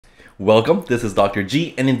Welcome, this is Dr.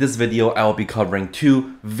 G, and in this video I will be covering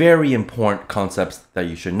two very important concepts that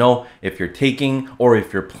you should know if you're taking or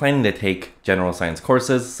if you're planning to take general science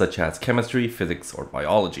courses such as chemistry, physics, or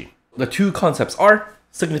biology. The two concepts are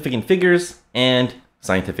significant figures and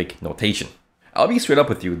scientific notation. I'll be straight up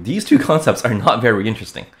with you, these two concepts are not very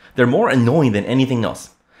interesting. They're more annoying than anything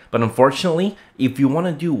else. But unfortunately, if you want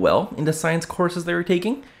to do well in the science courses that you're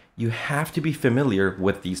taking, you have to be familiar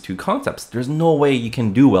with these two concepts. There's no way you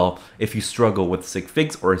can do well if you struggle with SIG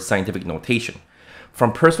FIGS or scientific notation.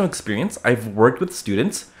 From personal experience, I've worked with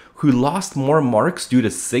students who lost more marks due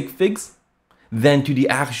to SIG FIGS than to the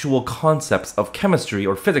actual concepts of chemistry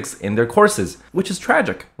or physics in their courses, which is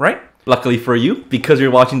tragic, right? Luckily for you, because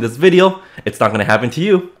you're watching this video, it's not going to happen to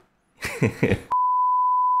you.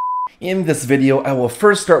 In this video, I will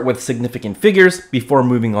first start with significant figures before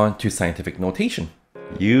moving on to scientific notation.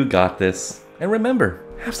 You got this. And remember,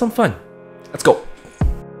 have some fun. Let's go.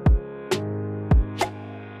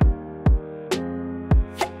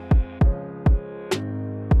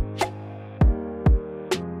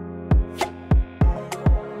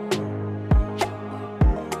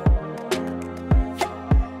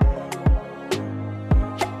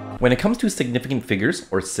 When it comes to significant figures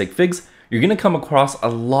or SIG FIGS, you're going to come across a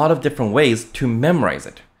lot of different ways to memorize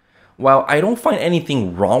it. While I don't find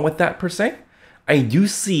anything wrong with that per se, I do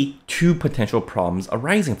see two potential problems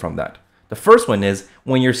arising from that. The first one is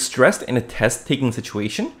when you're stressed in a test-taking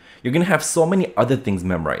situation, you're going to have so many other things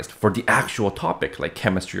memorized for the actual topic like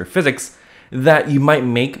chemistry or physics that you might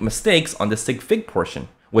make mistakes on the SIG FIG portion,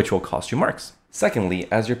 which will cost you marks.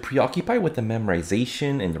 Secondly, as you're preoccupied with the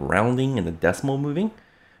memorization and the rounding and the decimal moving,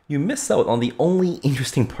 you miss out on the only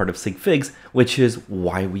interesting part of SIG FIGS, which is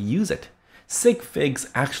why we use it. SIG FIGS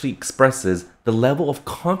actually expresses the level of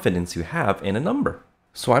confidence you have in a number.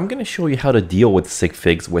 So I'm going to show you how to deal with SIG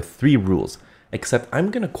FIGS with 3 rules, except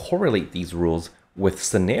I'm going to correlate these rules with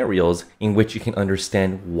scenarios in which you can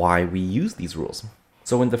understand why we use these rules.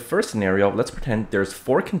 So in the first scenario, let's pretend there's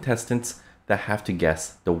 4 contestants that have to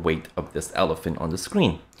guess the weight of this elephant on the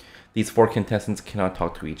screen. These 4 contestants cannot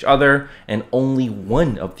talk to each other, and only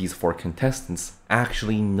one of these 4 contestants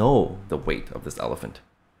actually know the weight of this elephant.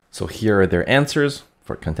 So here are their answers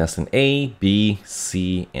for contestant A, B,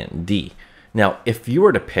 C, and D. Now, if you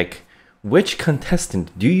were to pick, which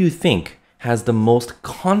contestant do you think has the most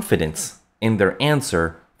confidence in their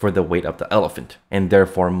answer for the weight of the elephant, and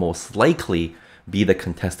therefore most likely be the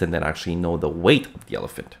contestant that actually know the weight of the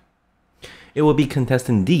elephant? It will be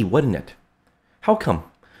contestant D, wouldn't it? How come?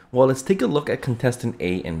 Well, let's take a look at contestant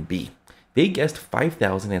A and B. They guessed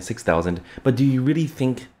 5,000 and 6,000, but do you really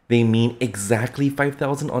think they mean exactly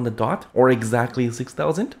 5,000 on the dot or exactly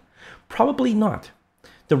 6,000? Probably not.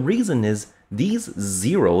 The reason is these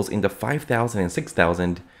zeros in the 5,000 and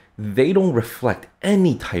 6,000, they don't reflect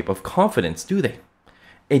any type of confidence, do they?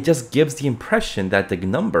 It just gives the impression that the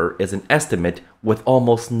number is an estimate with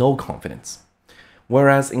almost no confidence.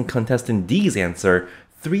 Whereas in contestant D's answer,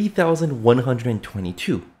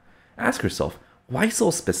 3,122. Ask yourself, why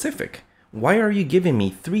so specific? Why are you giving me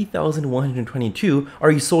 3,122?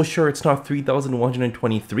 Are you so sure it's not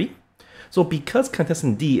 3,123? So because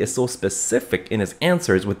contestant D is so specific in his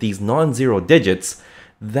answers with these non-zero digits,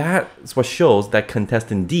 that's what shows that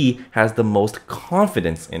contestant D has the most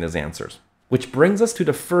confidence in his answers. Which brings us to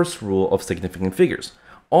the first rule of significant figures.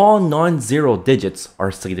 All non-zero digits are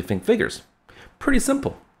significant figures. Pretty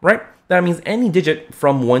simple, right? That means any digit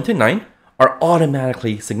from 1 to 9 are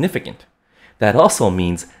automatically significant. That also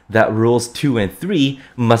means that rules 2 and 3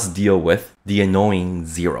 must deal with the annoying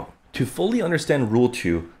 0. To fully understand rule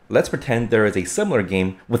 2, let's pretend there is a similar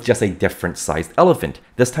game with just a different sized elephant.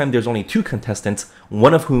 This time there's only 2 contestants,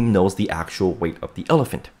 one of whom knows the actual weight of the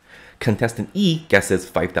elephant. Contestant E guesses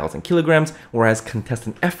 5,000 kilograms, whereas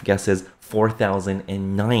contestant F guesses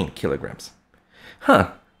 4,009 kilograms.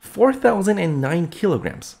 4,009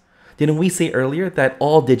 kilograms. Didn't we say earlier that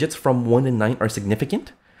all digits from 1 to 9 are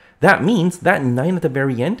significant? That means that 9 at the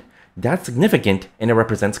very end, that's significant and it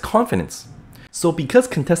represents confidence. So because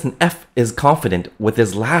contestant F is confident with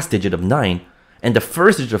his last digit of 9 and the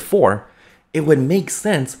first digit of 4, it would make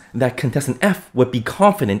sense that contestant F would be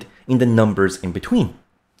confident in the numbers in between.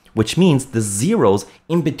 Which means the zeros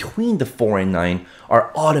in between the 4 and 9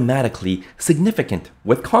 are automatically significant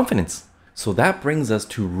with confidence. So that brings us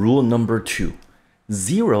to rule number 2.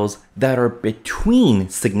 Zeros that are between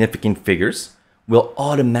significant figures will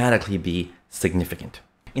automatically be significant.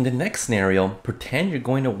 In the next scenario, pretend you're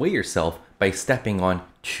going to weigh yourself by stepping on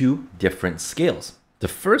 2 different scales. The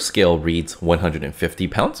first scale reads 150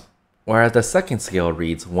 pounds, whereas the second scale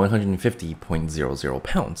reads 150.00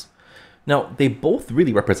 pounds. Now, they both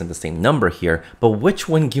really represent the same number here, but which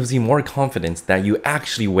one gives you more confidence that you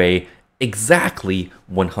actually weigh exactly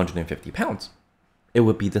 150 pounds? It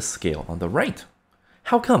would be the scale on the right.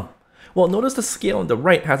 How come? Well, notice the scale on the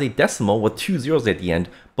right has a decimal with 2 zeros at the end,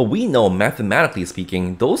 but we know, mathematically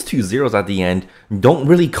speaking, those 2 zeros at the end don't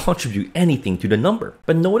really contribute anything to the number.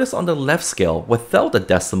 But notice on the left scale, without the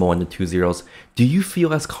decimal and the 2 zeros, do you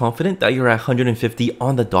feel as confident that you're at 150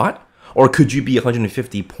 on the dot? Or could you be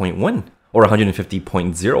 150.1 or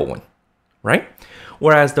 150.01, right?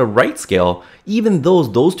 Whereas the right scale, even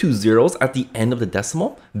those 2 zeros at the end of the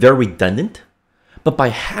decimal, they're redundant. But by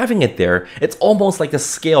having it there, it's almost like the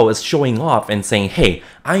scale is showing off and saying, hey,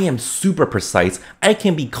 I am super precise. I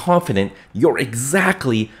can be confident you're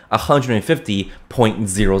exactly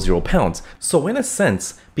 150.00 pounds. So in a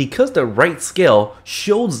sense, because the right scale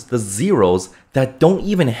shows the zeros that don't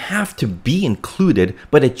even have to be included,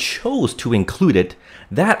 but it chose to include it,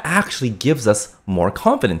 that actually gives us more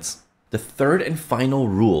confidence. The third and final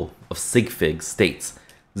rule of SIG FIGS states,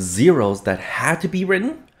 zeros that had to be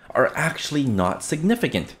written are actually not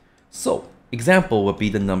significant. So, example would be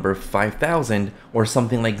the number 5,000 or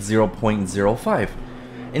something like 0.05.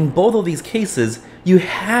 In both of these cases, you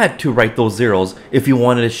had to write those zeros if you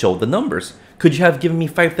wanted to show the numbers. Could you have given me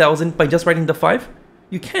 5,000 by just writing the 5?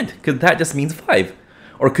 You can't, because that just means 5.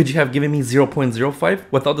 Or could you have given me 0.05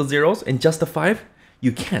 without the zeros and just the 5?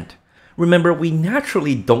 You can't. Remember, we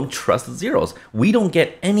naturally don't trust zeros. We don't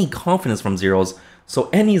get any confidence from zeros. So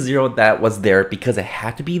any zero that was there because it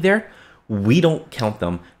had to be there, we don't count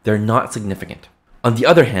them. They're not significant. On the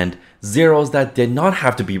other hand, zeros that did not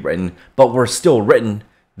have to be written but were still written,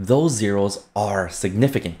 those zeros are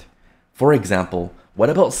significant. For example, what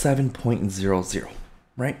about 7.00,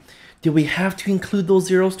 right? Did we have to include those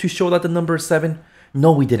zeros to show that the number is 7?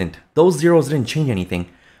 No, we didn't. Those zeros didn't change anything,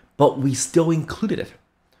 but we still included it.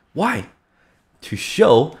 Why? To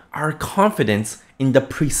show our confidence in the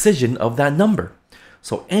precision of that number.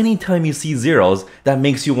 So anytime you see zeros, that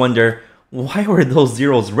makes you wonder, why were those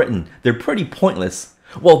zeros written? They're pretty pointless.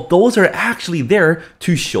 Well, those are actually there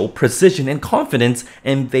to show precision and confidence,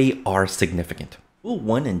 and they are significant. Rule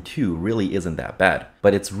 1 and 2 really isn't that bad,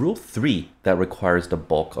 but it's rule 3 that requires the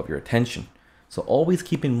bulk of your attention. So always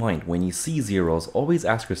keep in mind, when you see zeros, always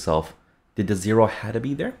ask yourself, did the zero have to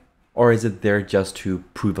be there? Or is it there just to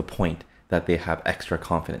prove a point that they have extra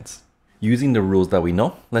confidence? Using the rules that we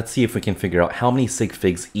know, let's see if we can figure out how many sig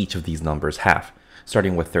figs each of these numbers have.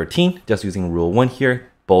 Starting with 13, just using rule 1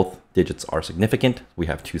 here, both digits are significant. We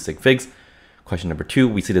have 2 sig figs. Question number 2,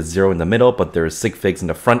 we see the 0 in the middle, but there's sig figs in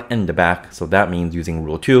the front and the back. So that means using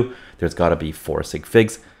rule 2, there's got to be 4 sig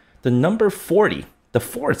figs. The number 40, the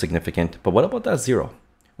 4 is significant, but what about that 0?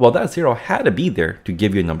 Well, that 0 had to be there to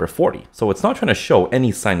give you a number 40. So it's not trying to show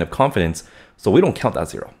any sign of confidence, so we don't count that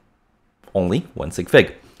 0. Only 1 sig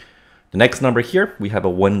fig. The next number here, we have a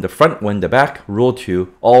 1 in the front, 1 in the back, rule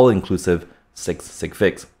 2, all inclusive, 6 sig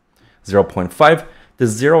figs. 0.5, the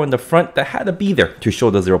 0 in the front, that had to be there to show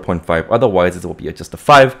the 0.5, otherwise it will be just a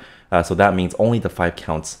 5, so that means only the 5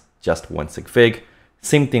 counts, just 1 sig fig.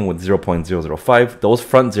 Same thing with 0.005, those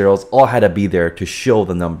front zeros all had to be there to show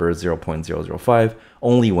the number 0.005,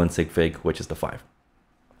 only 1 sig fig, which is the 5.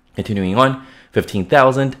 Continuing on,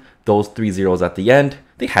 15,000, those 3 zeros at the end,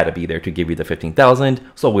 they had to be there to give you the 15,000,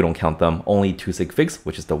 so we don't count them, only 2 sig figs,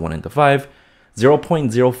 which is the 1 and the 5.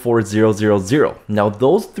 0.04000, now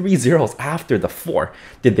those 3 zeros after the 4,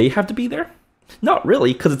 did they have to be there? Not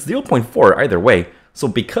really, because it's 0.4 either way, so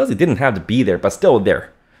because it didn't have to be there, but still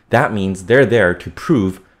there, that means they're there to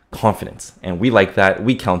prove confidence, and we like that,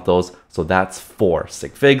 we count those, so that's 4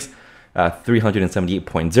 sig figs.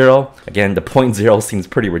 378.0, again the 0.0 seems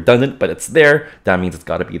pretty redundant, but it's there, that means it's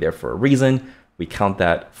got to be there for a reason. We count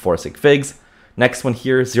that 4 sig figs. Next one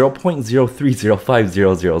here,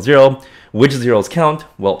 0.0305000. Which zeros count?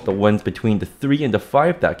 Well, the ones between the 3 and the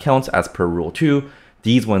 5, that counts as per rule 2.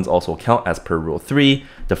 These ones also count as per rule 3.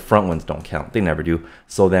 The front ones don't count, they never do.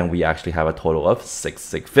 So then we actually have a total of 6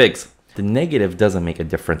 sig figs. The negative doesn't make a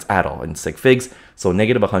difference at all in sig figs, so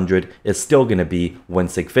negative 100 is still going to be 1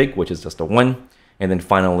 sig fig, which is just a 1. And then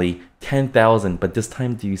finally, 10,000, but this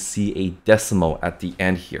time do you see a decimal at the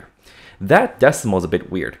end here? That decimal is a bit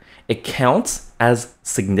weird. It counts as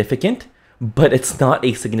significant, but it's not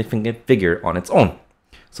a significant figure on its own.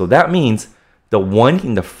 So that means the 1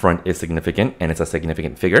 in the front is significant, and it's a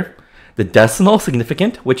significant figure. The decimal is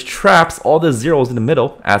significant, which traps all the zeros in the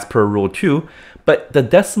middle as per rule 2, but the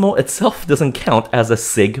decimal itself doesn't count as a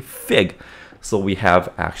sig fig. So we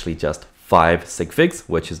have actually just 5 sig figs,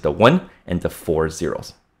 which is the 1 and the 4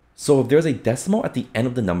 zeros. So if there's a decimal at the end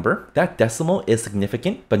of the number, that decimal is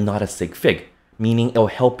significant but not a sig fig, meaning it'll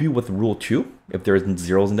help you with rule 2 if there's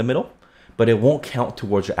zeros in the middle, but it won't count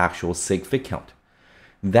towards your actual sig fig count.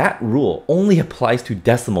 That rule only applies to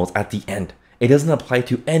decimals at the end. It doesn't apply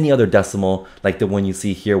to any other decimal like the one you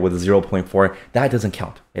see here with 0.4. That doesn't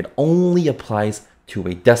count. It only applies to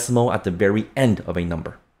a decimal at the very end of a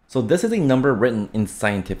number. So this is a number written in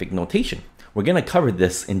scientific notation. We're going to cover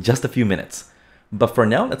this in just a few minutes. But for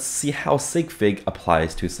now, let's see how sig fig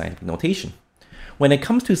applies to scientific notation. When it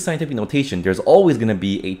comes to scientific notation, there's always going to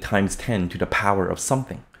be a times 10 to the power of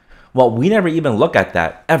something. Well, we never even look at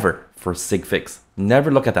that ever for sig figs.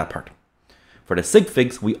 Never look at that part. For the sig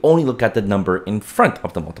figs, we only look at the number in front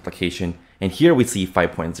of the multiplication. And here we see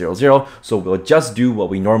 5.00. So we'll just do what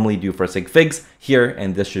we normally do for sig figs here,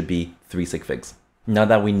 and this should be 3 sig figs. Now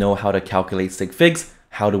that we know how to calculate sig figs,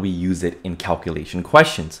 how do we use it in calculation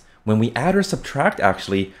questions? When we add or subtract,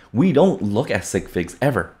 actually, we don't look at sig figs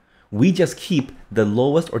ever. We just keep the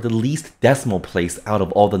lowest or the least decimal place out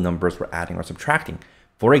of all the numbers we're adding or subtracting.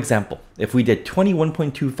 For example, if we did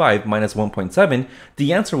 21.25 minus 1.7,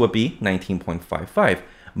 the answer would be 19.55.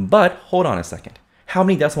 But hold on a second. How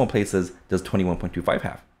many decimal places does 21.25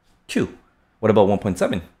 have? 2. What about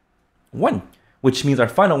 1.7? 1. Which means our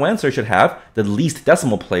final answer should have the least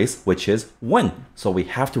decimal place, which is 1. So we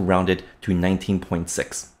have to round it to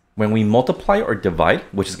 19.6. When we multiply or divide,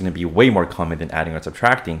 which is going to be way more common than adding or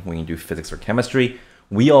subtracting when you do physics or chemistry,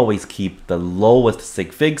 we always keep the lowest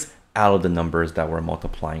sig figs out of the numbers that we're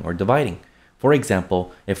multiplying or dividing. For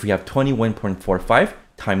example, if we have 21.45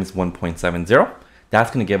 times 1.70,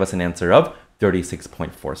 that's going to give us an answer of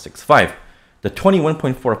 36.465. The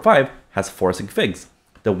 21.45 has 4 sig figs.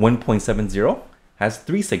 The 1.70 has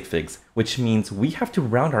 3 sig figs, which means we have to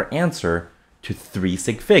round our answer to 3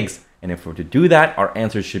 sig figs. And if we're to do that, our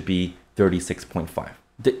answer should be 36.5.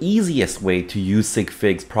 The easiest way to use sig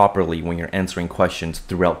figs properly when you're answering questions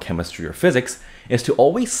throughout chemistry or physics is to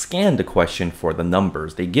always scan the question for the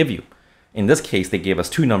numbers they give you. In this case, they gave us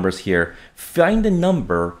 2 numbers here. Find the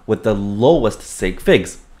number with the lowest sig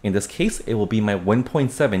figs. In this case, it will be my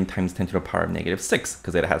 1.7 times 10 to the power of negative 6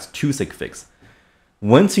 because it has 2 sig figs.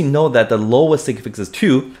 Once you know that the lowest sig figs is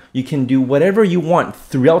 2, you can do whatever you want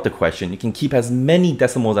throughout the question. You can keep as many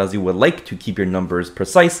decimals as you would like to keep your numbers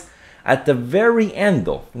precise. At the very end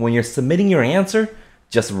though, when you're submitting your answer,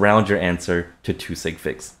 just round your answer to 2 sig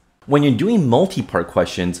figs. When you're doing multi-part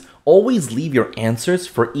questions, always leave your answers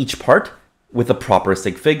for each part with the proper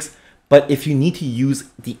sig figs. But if you need to use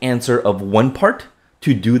the answer of one part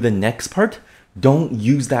to do the next part, don't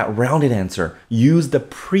use that rounded answer. Use the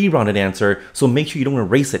pre-rounded answer, so make sure you don't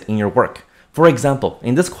erase it in your work. For example,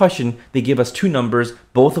 in this question, they give us 2 numbers,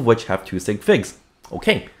 both of which have 2 sig figs.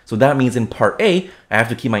 Okay, so that means in part A, I have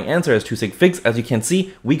to keep my answer as 2 sig figs. As you can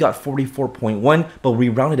see, we got 44.1, but we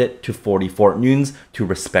rounded it to 44 newtons to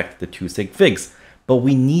respect the 2 sig figs. But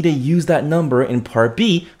we need to use that number in part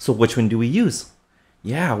B, so which one do we use?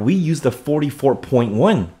 Yeah, we use the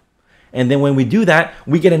 44.1. And then when we do that,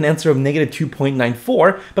 we get an answer of negative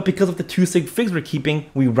 2.94, but because of the 2 sig figs we're keeping,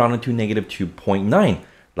 we round it to negative 2.9.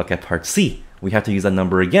 Look at part C. We have to use that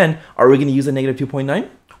number again. Are we going to use the negative 2.9?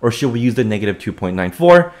 Or should we use the negative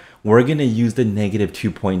 2.94? We're going to use the negative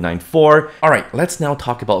 2.94. All right, let's now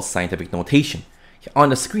talk about scientific notation. On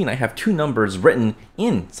the screen, I have 2 numbers written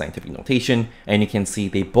in scientific notation, and you can see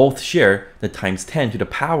they both share the times 10 to the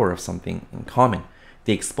power of something in common.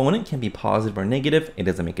 The exponent can be positive or negative, it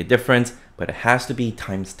doesn't make a difference, but it has to be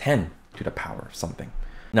times 10 to the power of something.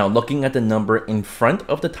 Now looking at the number in front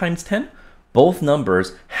of the times 10, both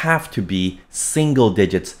numbers have to be single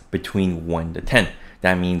digits between 1 to 10.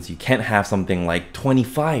 That means you can't have something like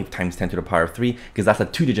 25 times 10 to the power of 3 because that's a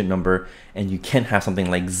 2-digit number, and you can't have something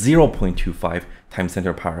like 0.25 times 10 to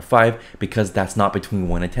the power of 5 because that's not between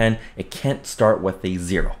 1 and 10. It can't start with a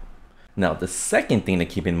 0. Now, the second thing to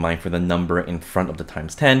keep in mind for the number in front of the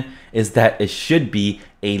times 10 is that it should be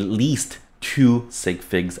at least 2 sig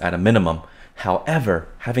figs at a minimum. However,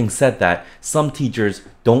 having said that, some teachers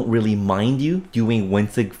don't really mind you doing 1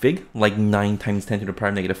 sig fig, like 9 times 10 to the power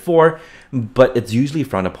of negative 4, but it's usually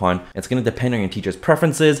frowned upon. It's going to depend on your teacher's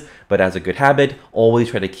preferences, but as a good habit, always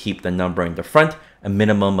try to keep the number in the front a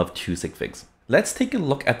minimum of 2 sig figs. Let's take a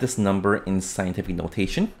look at this number in scientific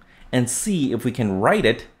notation and see if we can write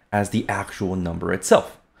it as the actual number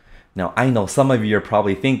itself. Now, I know some of you are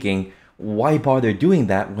probably thinking, why bother doing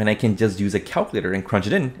that when I can just use a calculator and crunch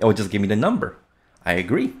it in? It will just give me the number. I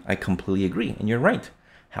agree. I completely agree, and you're right.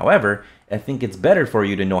 However, I think it's better for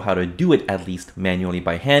you to know how to do it at least manually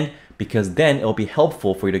by hand, because then it'll be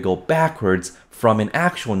helpful for you to go backwards from an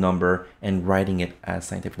actual number and writing it as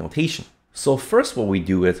scientific notation. So first what we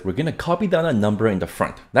do is we're going to copy down a number in the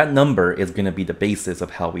front. That number is going to be the basis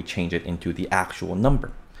of how we change it into the actual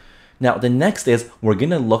number. Now the next is we're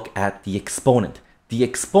going to look at the exponent. The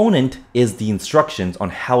exponent is the instructions on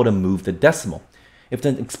how to move the decimal. If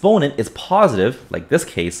the exponent is positive, like this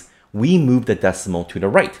case, we move the decimal to the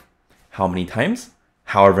right. How many times?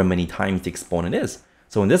 However many times the exponent is.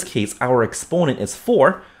 So in this case, our exponent is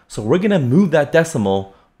 4, so we're going to move that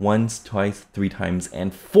decimal once, twice, 3 times,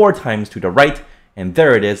 and 4 times to the right, and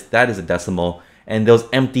there it is. That is a decimal. And those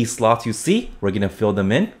empty slots you see, we're going to fill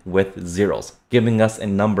them in with zeros, giving us a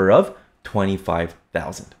number of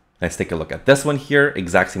 25,000. Let's take a look at this one here.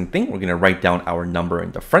 Exact same thing. We're going to write down our number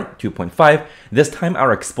in the front, 2.5. This time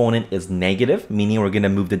our exponent is negative, meaning we're going to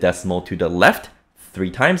move the decimal to the left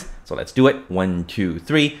 3 times. So let's do it. 1, 2,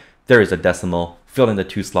 3. There is a decimal. Fill in the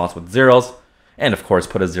 2 slots with zeros. And of course,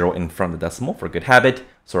 put a 0 in front of the decimal for good habit.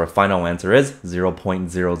 So our final answer is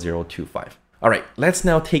 0.0025. All right, let's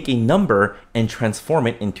now take a number and transform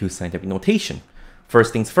it into scientific notation.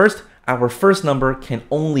 First things first, our first number can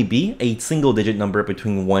only be a single digit number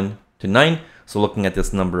between 1 to 9. So looking at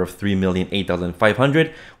this number of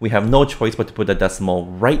 3,008,500, we have no choice but to put the decimal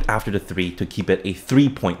right after the 3 to keep it a 3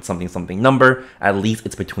 point something something number. At least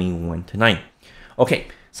it's between 1 to 9. Okay,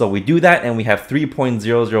 so we do that and we have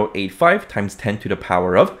 3.0085 times 10 to the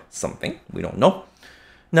power of something. We don't know.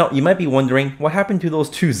 Now, you might be wondering, what happened to those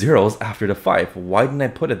 2 zeros after the 5? Why didn't I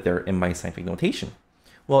put it there in my scientific notation?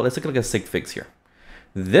 Well, let's take a look at SIG FIGS here.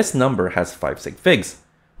 This number has 5 SIG FIGS.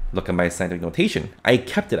 Look at my scientific notation. I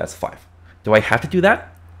kept it as 5. Do I have to do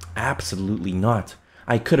that? Absolutely not.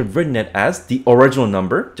 I could have written it as the original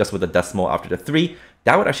number, just with a decimal after the 3.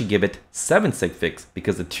 That would actually give it 7 SIG FIGS,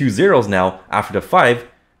 because the 2 zeros now after the 5,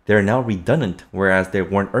 they're now redundant, whereas they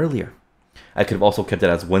weren't earlier. I could have also kept it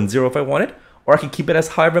as 1 0 if I wanted, or I could keep it as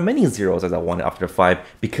however many zeros as I wanted after 5,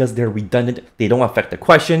 because they're redundant. They don't affect the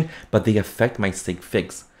question, but they affect my SIG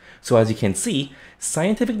FIGS. So as you can see,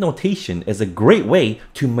 scientific notation is a great way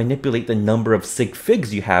to manipulate the number of SIG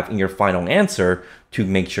FIGS you have in your final answer to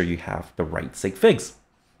make sure you have the right SIG FIGS.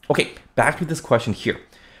 Okay, back to this question here.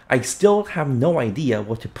 I still have no idea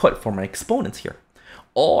what to put for my exponents here.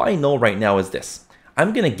 All I know right now is this.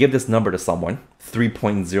 I'm going to give this number to someone,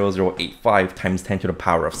 3.0085 times 10 to the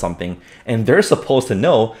power of something, and they're supposed to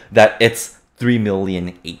know that it's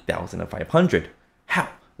 3,008,500. How?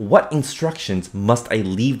 What instructions must I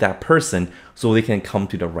leave that person so they can come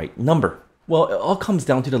to the right number? Well, it all comes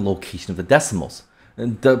down to the location of the decimals.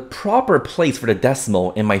 The proper place for the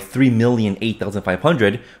decimal in my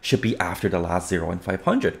 3,008,500 should be after the last 0 and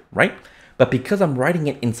 500, right? But because I'm writing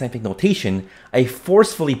it in scientific notation, I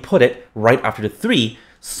forcefully put it right after the 3,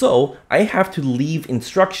 so I have to leave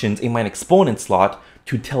instructions in my exponent slot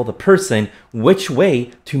to tell the person which way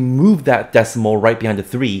to move that decimal right behind the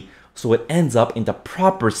 3, so it ends up in the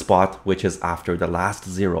proper spot, which is after the last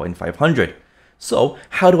 0 and 500. So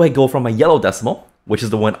how do I go from my yellow decimal, which is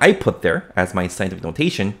the one I put there as my scientific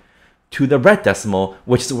notation, to the red decimal,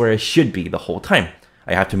 which is where it should be the whole time?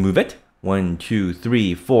 I have to move it 1, 2,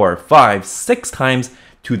 3, 4, 5, 6 times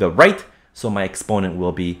to the right, so my exponent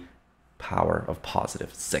will be power of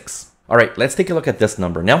positive 6. All right, let's take a look at this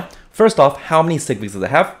number now. First off, how many SIG FIGS does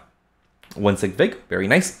it have? 1 SIG FIG, very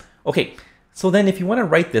nice. Okay, so then if you want to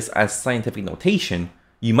write this as scientific notation,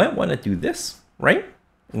 you might want to do this, right?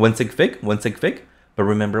 1 SIG FIG, 1 SIG FIG. But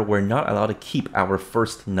remember, we're not allowed to keep our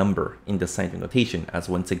first number in the scientific notation as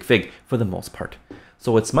 1 SIG FIG for the most part.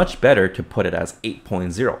 So it's much better to put it as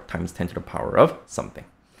 8.0 times 10 to the power of something.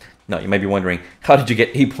 Now you might be wondering, how did you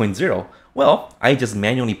get 8.0? Well, I just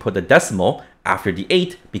manually put the decimal after the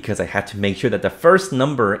 8 because I had to make sure that the first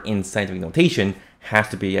number in scientific notation has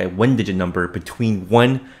to be a 1-digit number between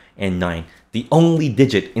 1 and 9. The only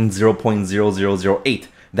digit in 0.0008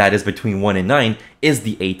 that is between 1 and 9 is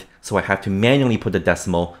the 8, so I have to manually put the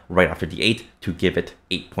decimal right after the 8 to give it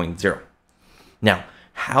 8.0. Now,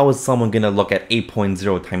 how is someone going to look at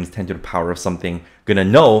 8.0 times 10 to the power of something going to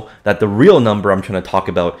know that the real number I'm trying to talk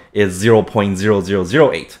about is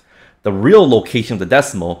 0.0008? The real location of the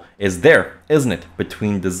decimal is there, isn't it?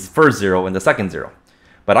 Between the first 0 and the second 0.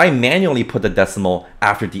 But I manually put the decimal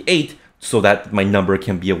after the 8 so that my number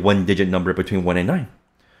can be a 1-digit number between 1 and 9.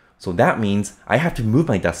 So that means I have to move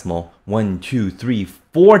my decimal 1, 2, 3,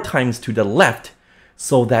 4 times to the left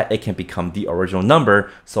so that it can become the original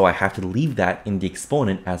number. So I have to leave that in the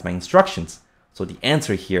exponent as my instructions. So the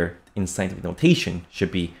answer here in scientific notation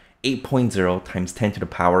should be 8.0 times 10 to the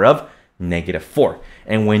power of -4.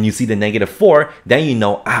 And when you see the -4, then you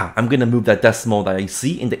know, I'm going to move that decimal that I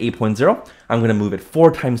see in the 8.0. I'm going to move it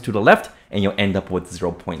 4 times to the left, and you'll end up with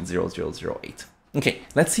 0.0008. Okay,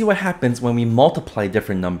 let's see what happens when we multiply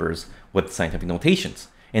different numbers with scientific notations.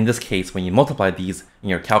 In this case, when you multiply these in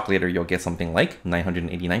your calculator, you'll get something like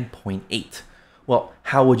 989.8. Well,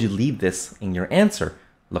 how would you leave this in your answer?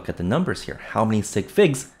 Look at the numbers here. How many sig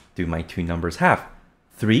figs do my two numbers have?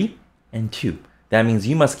 3 and 2. That means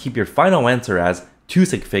you must keep your final answer as 2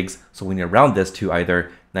 sig figs, so we need to round this to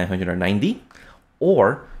either 990,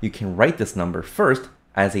 or you can write this number first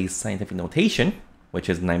as a scientific notation, which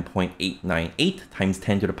is 9.898 times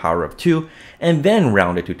 10 to the power of 2, and then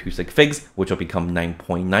round it to 2 sig figs, which will become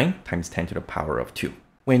 9.9 times 10 to the power of 2.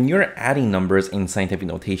 When you're adding numbers in scientific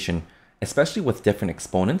notation, especially with different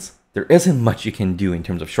exponents, there isn't much you can do in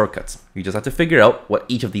terms of shortcuts. You just have to figure out what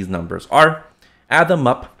each of these numbers are, add them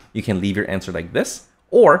up. You can leave your answer like this,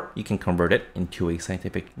 or you can convert it into a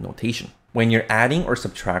scientific notation. When you're adding or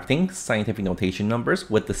subtracting scientific notation numbers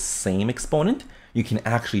with the same exponent, you can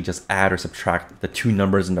actually just add or subtract the two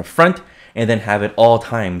numbers in the front and then have it all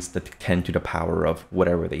times the 10 to the power of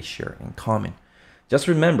whatever they share in common. Just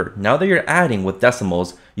remember, now that you're adding with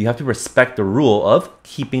decimals, you have to respect the rule of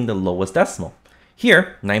keeping the lowest decimal.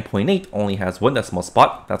 Here, 9.8 only has one decimal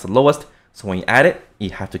spot, that's the lowest, so when you add it,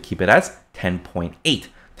 you have to keep it as 10.8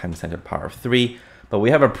 times 10 to the power of 3. But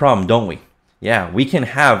we have a problem, don't we? Yeah, we can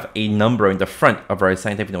have a number in the front of our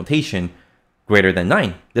scientific notation greater than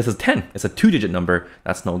 9. This is 10. It's a 2-digit number.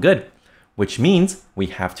 That's no good. Which means we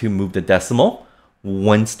have to move the decimal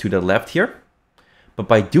once to the left here. But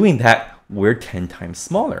by doing that, we're 10 times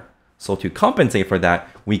smaller. So to compensate for that,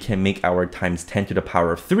 we can make our times 10 to the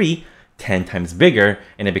power of 3 10 times bigger,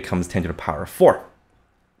 and it becomes 10 to the power of 4.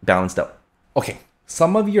 Balanced out. Okay,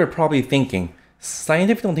 some of you are probably thinking,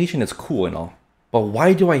 scientific notation is cool and all, but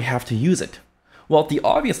why do I have to use it? Well, the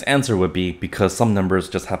obvious answer would be because some numbers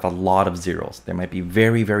just have a lot of zeros. They might be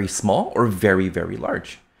very, very small or very, very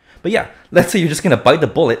large. But yeah, let's say you're just going to bite the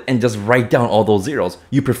bullet and just write down all those zeros.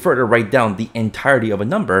 You prefer to write down the entirety of a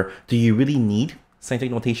number. Do you really need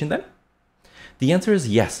scientific notation then? The answer is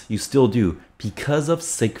yes, you still do, because of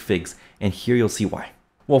sig figs, and here you'll see why.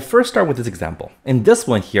 Well, first start with this example. In this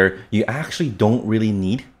one here, you actually don't really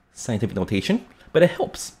need scientific notation, but it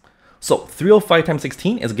helps. So 305 times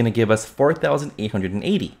 16 is going to give us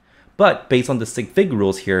 4,880. But based on the sig fig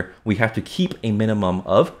rules here, we have to keep a minimum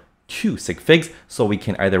of 2 sig figs, so we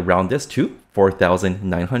can either round this to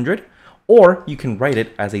 4,900, or you can write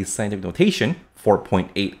it as a scientific notation,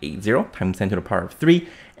 4.880 times 10 to the power of 3,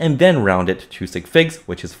 and then round it to sig figs,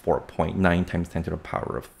 which is 4.9 times 10 to the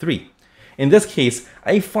power of 3. In this case,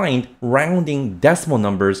 I find rounding decimal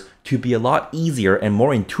numbers to be a lot easier and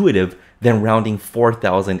more intuitive than rounding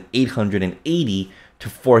 4,880 to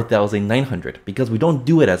 4,900, because we don't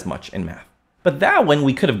do it as much in math. But that one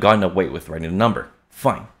we could have gotten away with writing a number.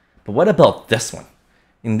 Fine. But what about this one?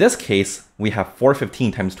 In this case, we have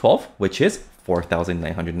 415 times 12, which is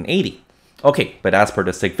 4,980. Okay, but as per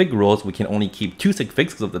the sig fig rules, we can only keep 2 sig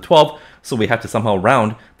figs because of the 12, so we have to somehow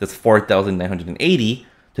round this 4,980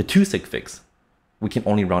 to 2 sig figs. We can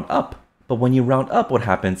only round up, but when you round up, what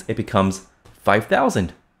happens? It becomes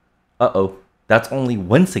 5,000. Uh-oh, that's only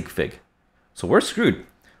 1 sig fig. So we're screwed.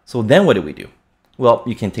 So then what do? Well,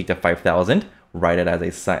 you can take the 5,000, write it as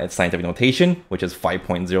a scientific notation, which is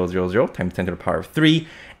 5.000 times 10 to the power of 3,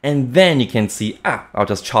 and then you can see, I'll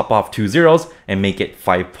just chop off 2 zeros and make it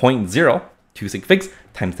 5.0, 2 sig figs,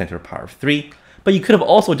 times 10 to the power of 3. But you could have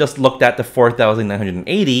also just looked at the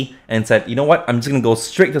 4,980 and said, you know what, I'm just going to go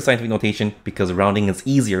straight to scientific notation because rounding is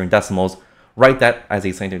easier in decimals. Write that as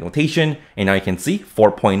a scientific notation, and now you can see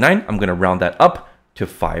 4.9, I'm going to round that up to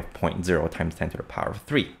 5.0 times 10 to the power of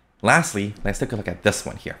 3. Lastly, let's take a look at this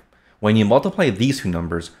one here. When you multiply these two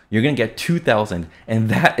numbers, you're going to get 2,000, and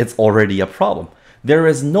that is already a problem. There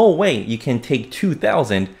is no way you can take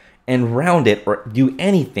 2,000 and round it or do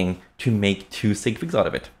anything to make 2 sig figs out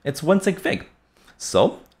of it. It's 1 sig fig.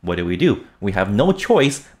 So what do? We have no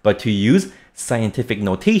choice but to use scientific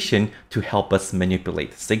notation to help us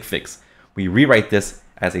manipulate sig figs. We rewrite this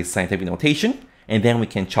as a scientific notation, and then we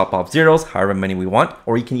can chop off zeros, however many we want,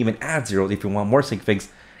 or you can even add zeros if you want more sig figs,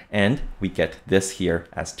 and we get this here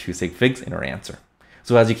as 2 sig figs in our answer.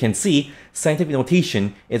 So as you can see, scientific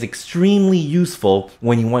notation is extremely useful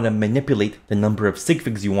when you want to manipulate the number of sig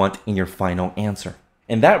figs you want in your final answer.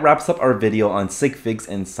 And that wraps up our video on sig figs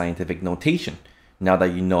and scientific notation. Now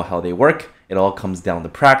that you know how they work, it all comes down to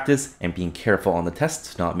practice and being careful on the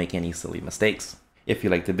test to not make any silly mistakes. If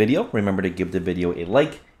you liked the video, remember to give the video a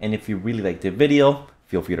like, and if you really liked the video,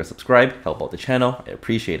 feel free to subscribe, help out the channel, I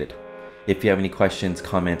appreciate it. If you have any questions,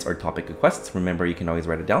 comments, or topic requests, remember you can always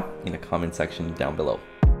write it down in the comment section down below.